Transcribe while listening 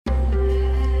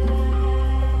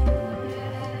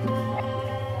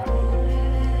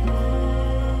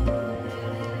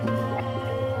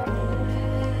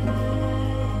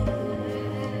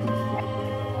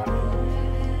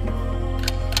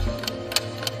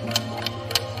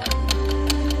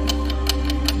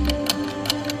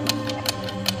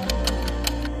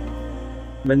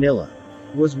Manila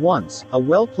was once a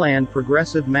well-planned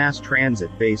progressive mass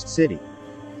transit-based city.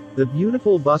 The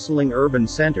beautiful bustling urban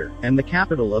center, and the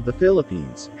capital of the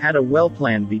Philippines, had a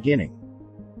well-planned beginning.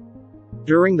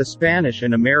 During the Spanish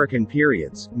and American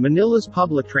periods, Manila's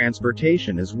public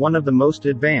transportation is one of the most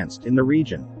advanced in the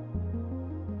region.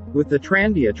 With the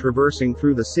tranvia traversing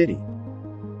through the city,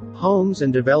 homes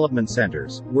and development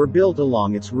centers were built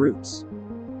along its routes.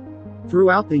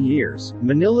 Throughout the years,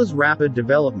 Manila's rapid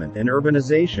development and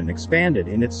urbanization expanded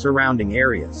in its surrounding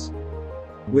areas.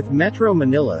 With Metro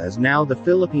Manila as now the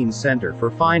Philippine center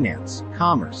for finance,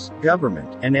 commerce,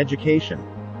 government, and education,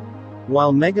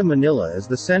 while Mega Manila is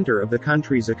the center of the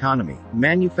country's economy,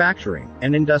 manufacturing,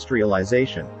 and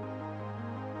industrialization.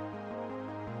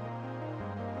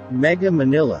 Mega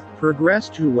Manila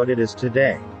progressed to what it is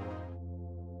today.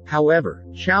 However,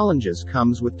 challenges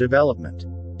comes with development.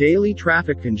 Daily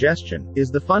traffic congestion is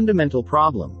the fundamental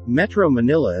problem Metro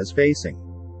Manila is facing,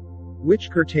 which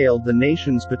curtailed the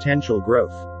nation's potential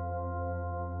growth.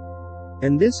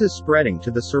 And this is spreading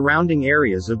to the surrounding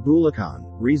areas of Bulacan,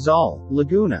 Rizal,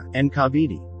 Laguna, and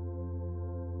Cavite.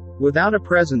 Without a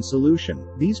present solution,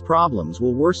 these problems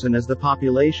will worsen as the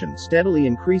population steadily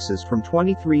increases from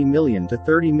 23 million to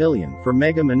 30 million for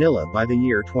Mega Manila by the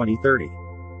year 2030,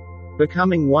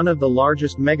 becoming one of the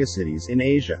largest megacities in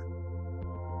Asia.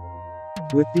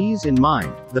 With these in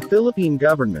mind, the Philippine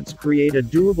governments create a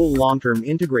doable long-term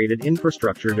integrated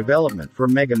infrastructure development for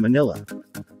Mega Manila,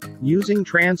 using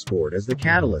transport as the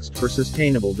catalyst for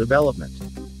sustainable development.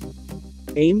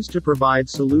 Aims to provide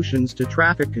solutions to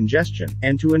traffic congestion,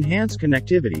 and to enhance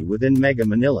connectivity within Mega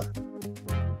Manila.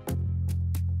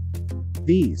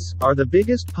 These are the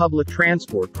biggest public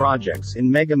transport projects in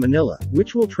Mega Manila,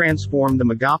 which will transform the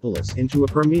Megapolis into a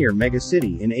premier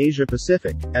megacity in Asia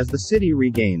Pacific, as the city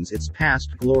regains its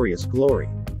past glorious glory.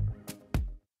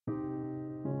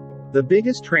 The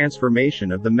biggest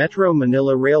transformation of the Metro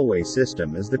Manila railway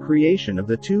system is the creation of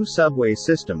the two subway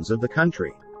systems of the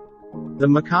country: the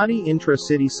Makati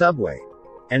Intra-City Subway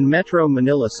and Metro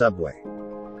Manila Subway.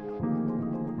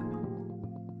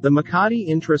 The Makati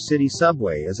Intra-City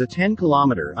Subway is a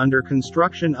 10-kilometer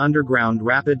under-construction underground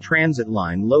rapid transit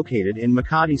line located in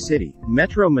Makati City,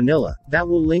 Metro Manila, that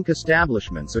will link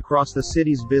establishments across the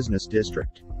city's business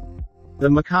district. The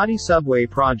Makati Subway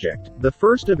project, the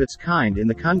first of its kind in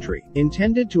the country,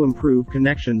 intended to improve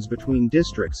connections between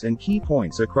districts and key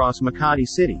points across Makati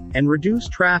City, and reduce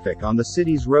traffic on the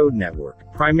city's road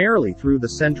network, primarily through the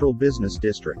central business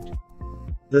district.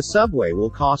 The subway will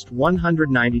cost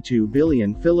 192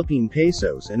 billion Philippine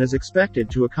pesos and is expected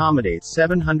to accommodate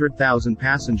 700,000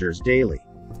 passengers daily.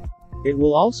 It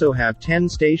will also have 10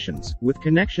 stations, with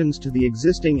connections to the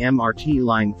existing MRT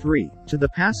Line 3, to the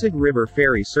Pasig River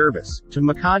Ferry Service, to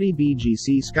Makati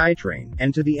BGC SkyTrain,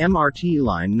 and to the MRT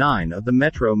Line 9 of the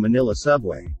Metro Manila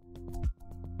Subway.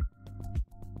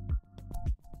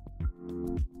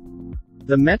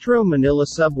 The Metro Manila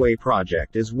Subway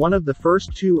project is one of the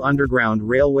first two underground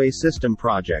railway system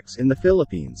projects in the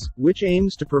Philippines, which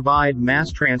aims to provide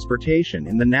mass transportation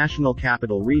in the National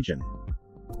Capital Region.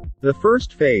 The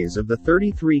first phase of the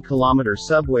 33-kilometer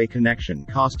subway connection,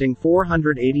 costing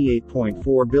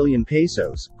 488.4 billion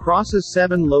pesos, crosses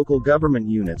 7 local government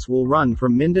units, will run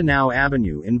from Mindanao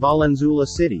Avenue in Valenzuela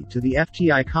City to the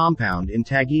FTI compound in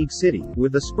Taguig City,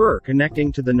 with a spur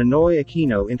connecting to the Ninoy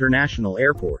Aquino International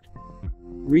Airport.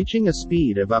 Reaching a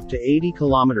speed of up to 80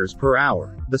 km per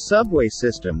hour, the subway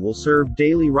system will serve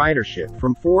daily ridership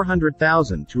from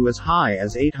 400,000 to as high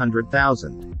as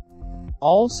 800,000.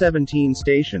 All 17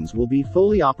 stations will be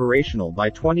fully operational by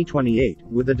 2028,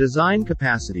 with a design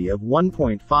capacity of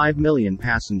 1.5 million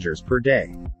passengers per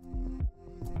day.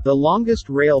 The longest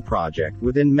rail project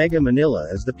within Mega Manila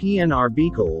is the PNR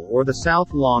Bicol, or the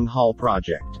South Long Haul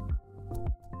Project.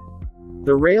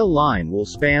 The rail line will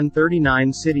span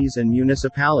 39 cities and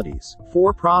municipalities,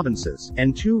 4 provinces,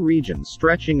 and 2 regions,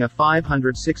 stretching a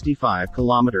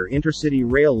 565-kilometer intercity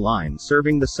rail line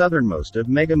serving the southernmost of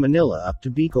Mega Manila up to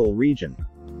Bicol region.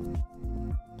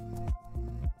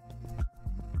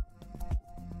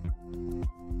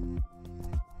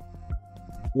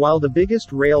 While the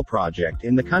biggest rail project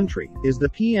in the country is the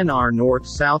PNR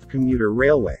North-South Commuter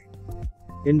Railway,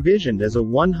 envisioned as a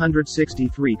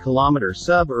 163-kilometer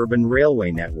suburban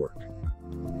railway network,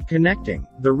 connecting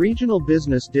the regional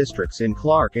business districts in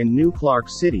Clark and New Clark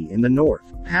City in the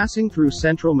north, passing through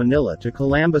central Manila to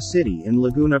Calamba City in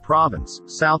Laguna Province,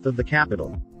 south of the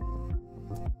capital.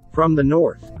 From the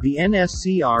north, the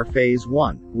NSCR Phase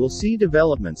 1 will see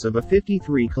developments of a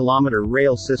 53-kilometer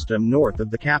rail system north of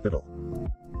the capital.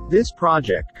 This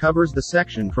project covers the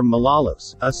section from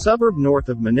Malolos, a suburb north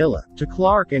of Manila, to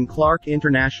Clark and Clark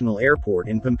International Airport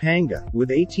in Pampanga, with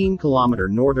 18-kilometer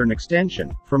northern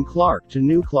extension, from Clark to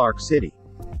New Clark City.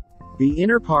 The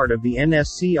inner part of the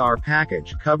NSCR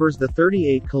package covers the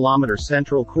 38-kilometer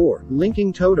central core,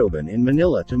 linking Totoban in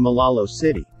Manila to Malolos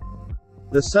City.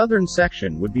 The southern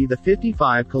section would be the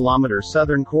 55-kilometer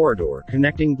southern corridor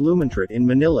connecting Blumentritt in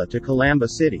Manila to Calamba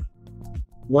City.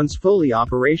 Once fully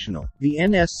operational, the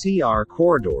NSCR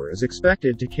corridor is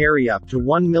expected to carry up to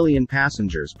 1 million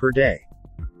passengers per day.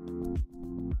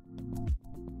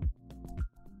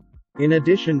 In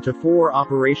addition to 4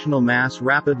 operational mass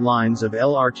rapid lines of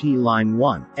LRT Line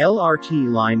 1, LRT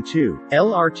Line 2,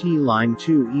 LRT Line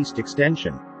 2 East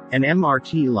Extension, and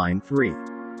MRT Line 3,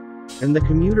 and the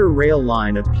commuter rail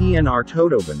line of PNR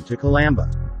Totoban to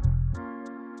Calamba.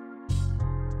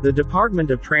 The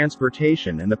Department of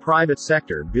Transportation and the private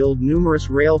sector build numerous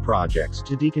rail projects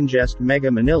to decongest Mega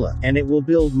Manila, and it will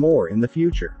build more in the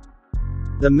future.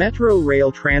 The Metro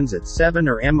Rail Transit 7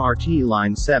 or MRT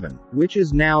Line 7, which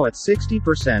is now at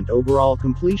 60% overall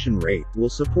completion rate, will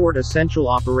support essential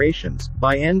operations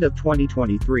by end of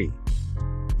 2023.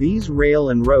 These rail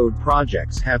and road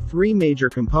projects have 3 major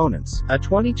components: a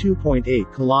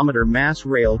 22.8-kilometer mass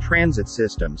rail transit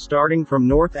system starting from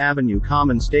North Avenue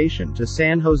Common Station to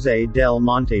San Jose del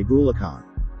Monte, Bulacan,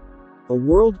 a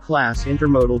world-class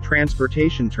intermodal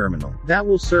transportation terminal that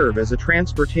will serve as a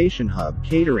transportation hub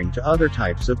catering to other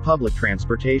types of public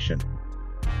transportation,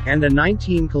 and a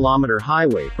 19-kilometer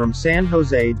highway from San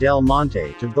Jose del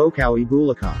Monte to Bocaue,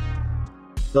 Bulacan.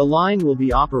 The line will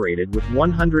be operated with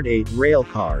 108 rail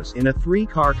cars in a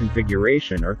 3-car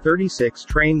configuration or 36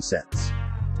 train sets,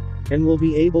 and will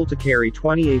be able to carry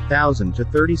 28,000 to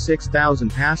 36,000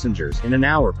 passengers in an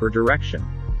hour per direction.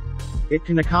 It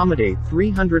can accommodate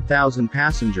 300,000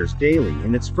 passengers daily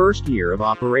in its first year of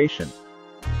operation,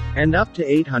 and up to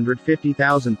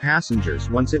 850,000 passengers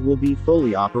once it will be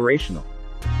fully operational.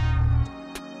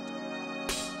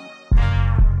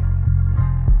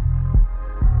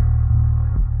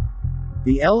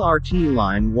 The LRT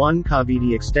Line 1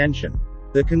 Cavite Extension.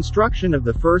 The construction of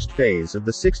the first phase of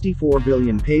the 64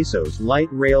 billion pesos light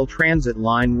rail transit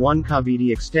Line 1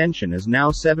 Cavite Extension is now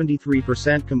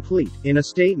 73% complete, in a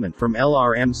statement from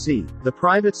LRMC, the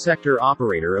private sector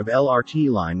operator of LRT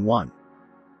Line 1.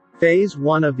 Phase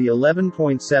 1 of the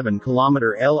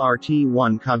 11.7-kilometer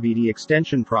LRT-1 Cavite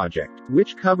Extension project,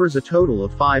 which covers a total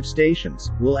of 5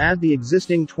 stations, will add the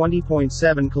existing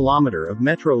 20.7-kilometer of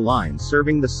metro lines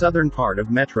serving the southern part of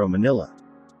Metro Manila.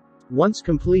 Once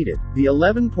completed, the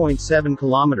 11.7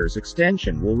 kilometers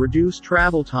extension will reduce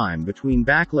travel time between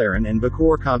Baclaran and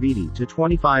Bacoor Cavite to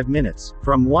 25 minutes,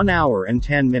 from 1 hour and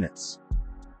 10 minutes.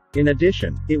 In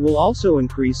addition, it will also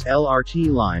increase LRT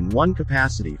Line 1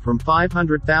 capacity from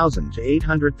 500,000 to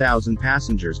 800,000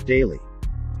 passengers daily.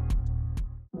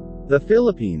 The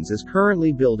Philippines is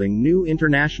currently building new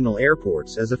international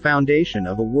airports as a foundation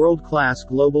of a world-class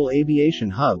global aviation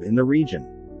hub in the region.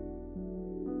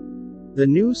 The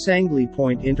new Sangley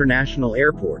Point International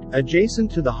Airport,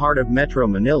 adjacent to the heart of Metro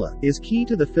Manila, is key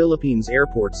to the Philippines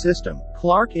airport system,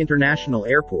 Clark International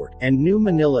Airport, and New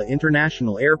Manila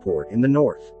International Airport in the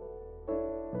north.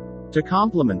 To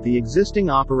complement the existing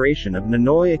operation of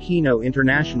Ninoy Aquino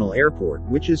International Airport,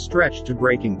 which is stretched to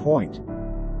breaking point.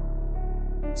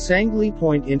 Sangley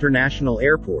Point International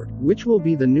Airport, which will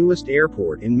be the newest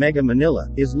airport in Mega Manila,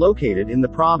 is located in the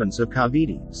province of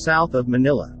Cavite, south of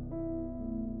Manila.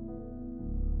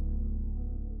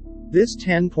 This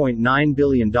 $10.9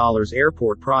 billion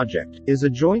airport project is a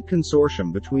joint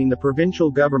consortium between the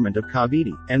provincial government of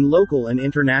Cavite and local and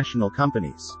international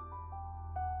companies.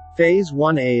 Phase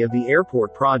 1A of the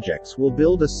airport projects will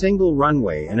build a single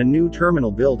runway and a new terminal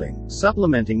building,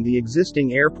 supplementing the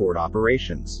existing airport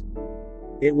operations.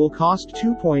 It will cost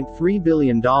 $2.3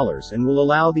 billion and will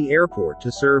allow the airport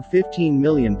to serve 15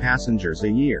 million passengers a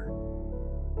year.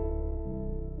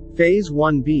 Phase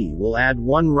 1B will add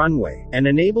 1 runway, and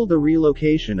enable the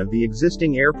relocation of the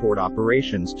existing airport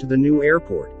operations to the new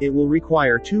airport. It will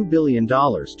require $2 billion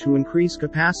to increase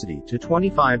capacity to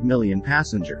 25 million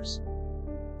passengers.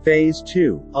 Phase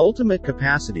 2, ultimate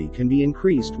capacity can be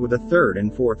increased with a 3rd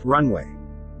and 4th runway.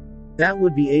 That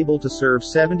would be able to serve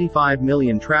 75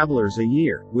 million travelers a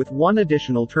year, with 1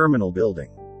 additional terminal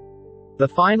building. The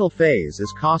final phase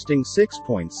is costing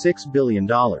 $6.6 billion.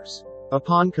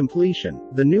 Upon completion,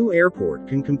 the new airport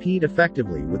can compete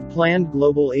effectively with planned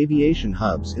global aviation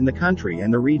hubs in the country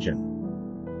and the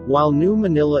region. while New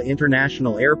Manila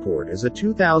International Airport is a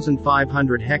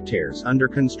 2,500 hectares under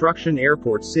construction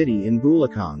airport city in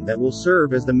Bulacan that will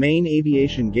serve as the main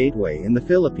aviation gateway in the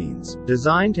Philippines,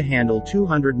 designed to handle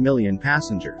 200 million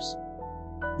passengers.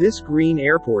 This green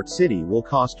airport city will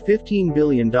cost $15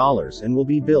 billion and will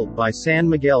be built by San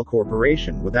Miguel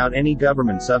Corporation without any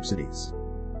government subsidies.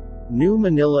 New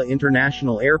Manila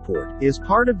International Airport is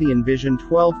part of the envisioned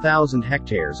 12,000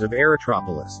 hectares of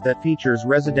Aerotropolis that features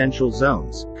residential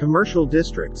zones, commercial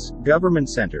districts, government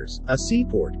centers, a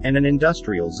seaport, and an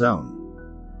industrial zone.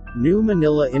 New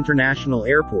Manila International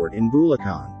Airport in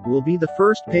Bulacan will be the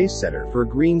first pacesetter for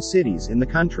green cities in the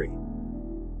country,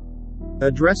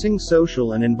 addressing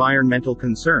social and environmental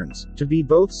concerns to be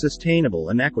both sustainable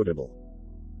and equitable.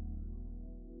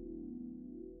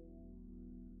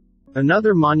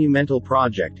 Another monumental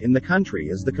project in the country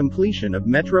is the completion of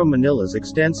Metro Manila's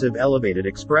extensive elevated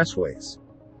expressways.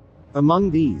 Among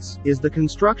these, is the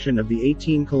construction of the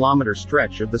 18-kilometer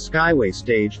stretch of the Skyway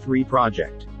Stage 3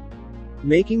 project,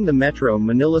 making the Metro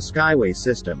Manila Skyway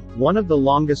system one of the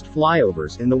longest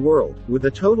flyovers in the world, with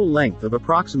a total length of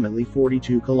approximately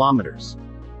 42 kilometers.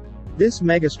 This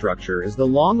megastructure is the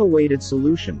long-awaited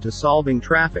solution to solving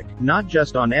traffic, not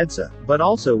just on Edsa, but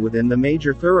also within the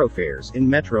major thoroughfares in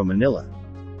Metro Manila.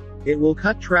 It will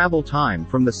cut travel time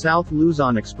from the South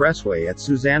Luzon Expressway at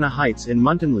Susana Heights in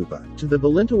Muntinlupa, to the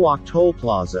Balintawak Toll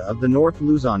Plaza of the North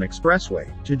Luzon Expressway,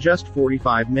 to just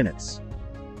 45 minutes.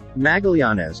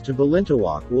 Magallanes to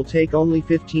Balintawak will take only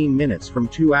 15 minutes from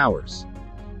 2 hours.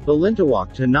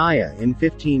 Balintawak to Naya in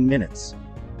 15 minutes.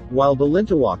 While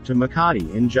Balintawak to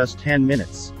Makati in just 10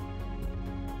 minutes.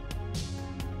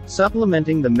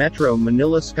 Supplementing the Metro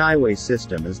Manila Skyway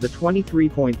system is the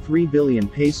 23.3 billion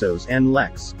pesos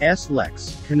NLEX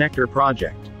connector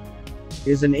project.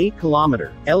 Is an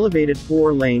 8-kilometer, elevated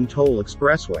 4-lane toll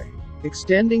expressway,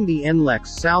 extending the NLEX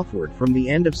southward from the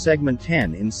end of Segment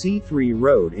 10 in C3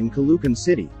 Road in Caloocan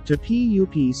City, to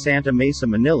PUP Santa Mesa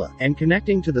Manila, and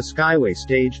connecting to the Skyway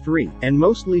Stage 3, and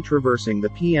mostly traversing the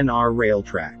PNR rail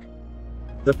track.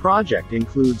 The project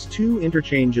includes 2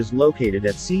 interchanges located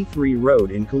at C3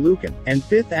 Road in Caloocan, and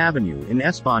 5th Avenue in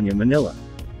España, Manila.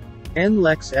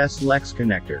 NLEX S-LEX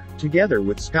connector, together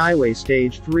with Skyway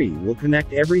Stage 3, will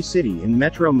connect every city in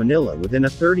Metro Manila within a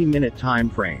 30-minute time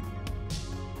frame.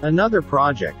 Another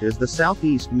project is the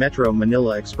Southeast Metro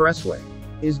Manila Expressway,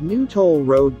 is new toll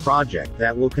road project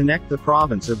that will connect the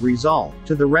province of Rizal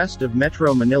to the rest of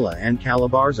Metro Manila and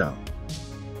Calabarzon.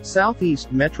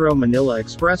 Southeast Metro Manila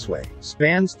Expressway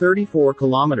spans 34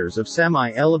 kilometers of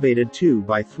semi-elevated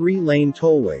 2x3-lane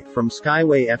tollway from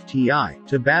Skyway FTI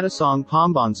to Batasong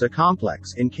Pambansa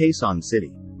Complex in Quezon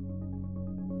City.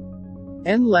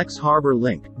 NLEX Harbor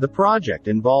Link. The project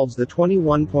involves the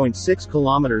 21.6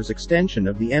 kilometers extension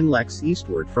of the NLEX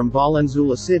eastward from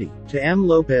Valenzuela City to M.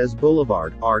 Lopez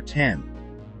Boulevard, R10,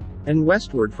 and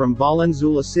westward from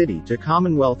Valenzuela City to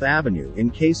Commonwealth Avenue in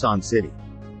Quezon City.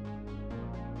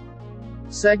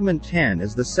 Segment 10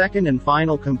 is the second and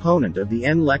final component of the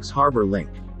NLEX Harbor Link.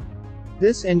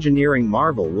 This engineering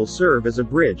marvel will serve as a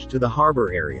bridge to the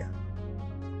harbor area,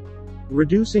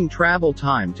 reducing travel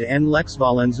time to NLEX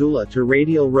Valenzuela to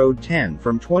Radial Road 10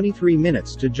 from 23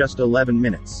 minutes to just 11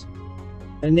 minutes,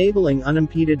 enabling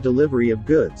unimpeded delivery of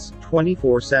goods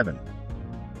 24/7.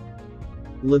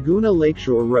 Laguna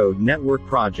Lakeshore Road Network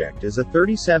Project is a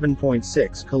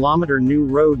 37.6-kilometer new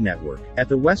road network at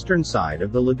the western side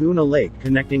of the Laguna Lake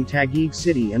connecting Taguig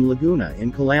City and Laguna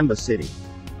in Calamba City.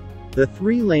 The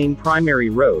 3-lane primary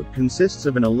road consists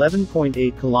of an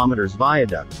 11.8 kilometers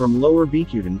viaduct from Lower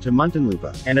Bicutan to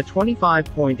Muntinlupa, and a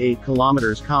 25.8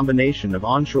 kilometers combination of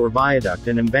onshore viaduct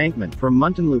and embankment from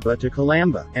Muntinlupa to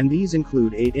Calamba, and these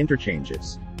include 8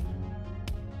 interchanges.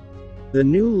 The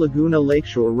new Laguna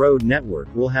Lakeshore Road network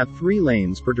will have 3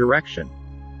 lanes per direction.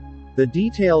 The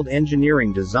detailed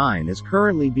engineering design is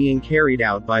currently being carried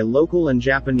out by local and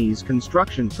Japanese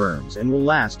construction firms and will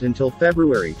last until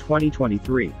February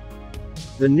 2023.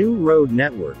 The new road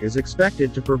network is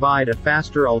expected to provide a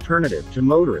faster alternative to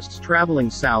motorists traveling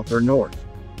south or north.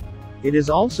 It is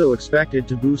also expected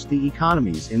to boost the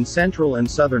economies in central and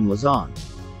southern Luzon.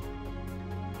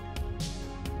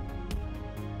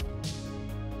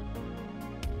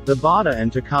 The Bata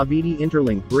and to Cavite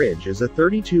Interlink Bridge is a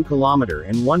 32-kilometer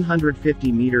and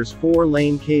 150 meters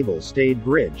 4-lane cable-stayed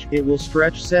bridge. It will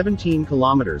stretch 17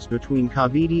 kilometers between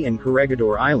Cavite and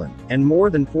Corregidor Island, and more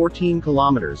than 14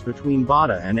 kilometers between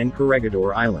Bata and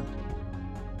Corregidor Island.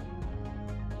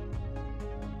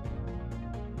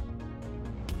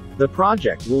 The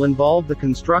project will involve the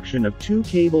construction of 2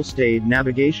 cable-stayed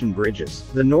navigation bridges,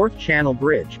 the North Channel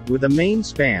Bridge, with a main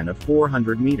span of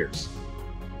 400 meters,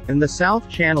 and the South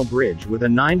Channel Bridge with a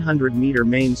 900-meter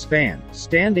main span,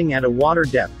 standing at a water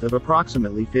depth of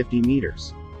approximately 50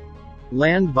 meters.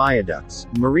 Land viaducts,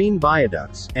 marine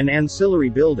viaducts, and ancillary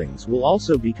buildings will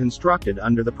also be constructed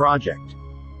under the project.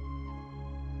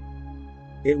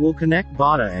 It will connect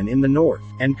Bulacan in the north,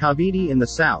 and Cavite in the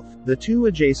south, the two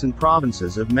adjacent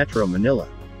provinces of Metro Manila.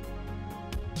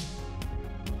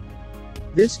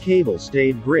 This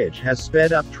cable-stayed bridge has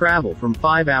sped up travel from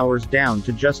 5 hours down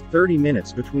to just 30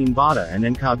 minutes between Bulacan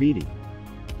and Cavite.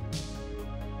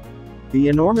 The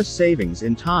enormous savings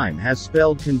in time has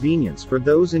spelled convenience for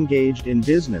those engaged in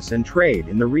business and trade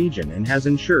in the region and has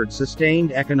ensured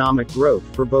sustained economic growth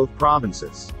for both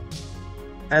provinces.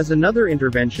 As another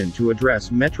intervention to address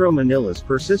Metro Manila's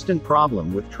persistent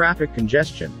problem with traffic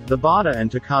congestion, the Bulacan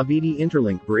to Cavite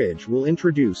Interlink Bridge will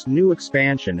introduce new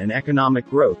expansion and economic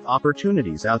growth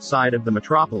opportunities outside of the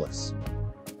metropolis.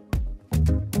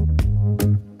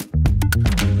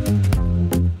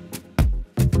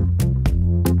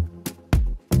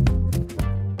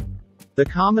 The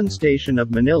Common Station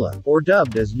of Manila, or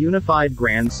dubbed as Unified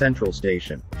Grand Central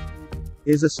Station,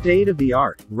 is a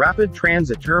state-of-the-art, rapid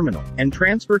transit terminal, and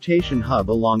transportation hub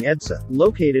along Edsa,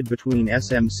 located between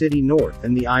SM City North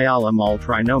and the Ayala Mall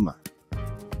Trinoma.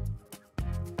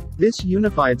 This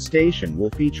unified station will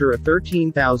feature a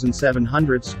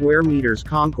 13,700 square meters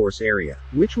concourse area,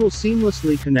 which will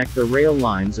seamlessly connect the rail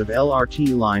lines of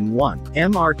LRT Line 1,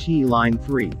 MRT Line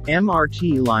 3,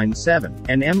 MRT Line 7,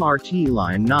 and MRT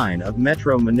Line 9 of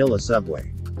Metro Manila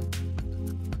Subway.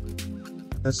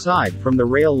 Aside from the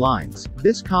rail lines,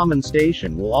 this common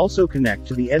station will also connect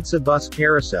to the Edsa bus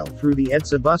carousel through the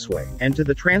Edsa busway, and to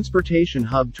the transportation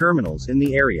hub terminals in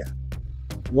the area.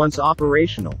 Once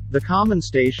operational, the common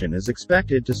station is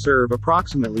expected to serve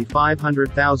approximately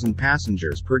 500,000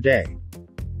 passengers per day,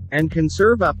 and can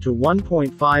serve up to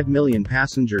 1.5 million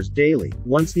passengers daily,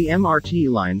 once the MRT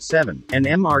Line 7, and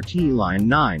MRT Line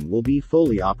 9 will be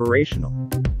fully operational.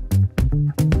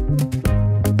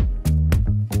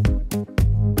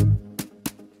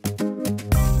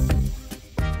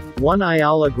 One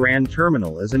Ayala Grand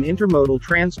Terminal is an intermodal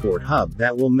transport hub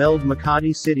that will meld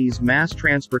Makati City's mass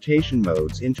transportation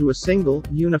modes into a single,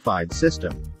 unified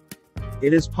system.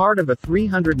 It is part of a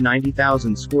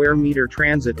 390,000 square meter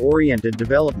transit-oriented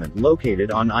development located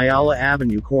on Ayala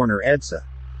Avenue corner Edsa.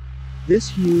 This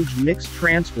huge mixed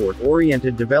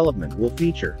transport-oriented development will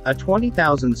feature a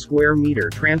 20,000 square meter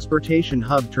transportation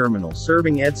hub terminal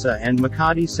serving Edsa and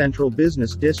Makati Central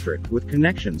Business District with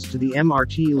connections to the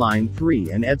MRT Line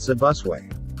 3 and Edsa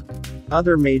busway.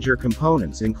 Other major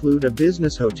components include a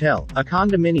business hotel, a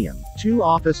condominium, 2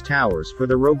 office towers for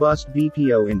the robust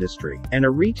BPO industry, and a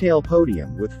retail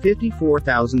podium with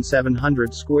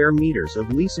 54,700 square meters of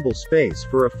leasable space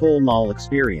for a full mall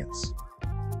experience.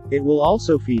 It will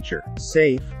also feature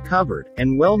safe, covered,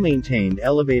 and well-maintained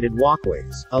elevated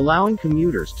walkways, allowing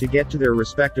commuters to get to their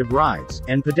respective rides,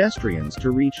 and pedestrians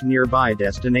to reach nearby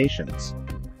destinations.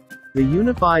 The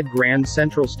unified Grand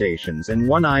Central Stations and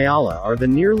One Ayala are the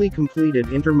nearly completed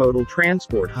intermodal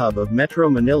transport hub of Metro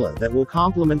Manila that will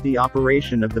complement the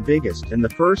operation of the biggest and the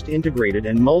first integrated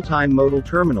and multimodal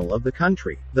terminal of the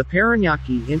country, the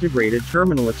Parañaque Integrated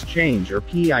Terminal Exchange or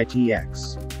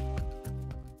PITX.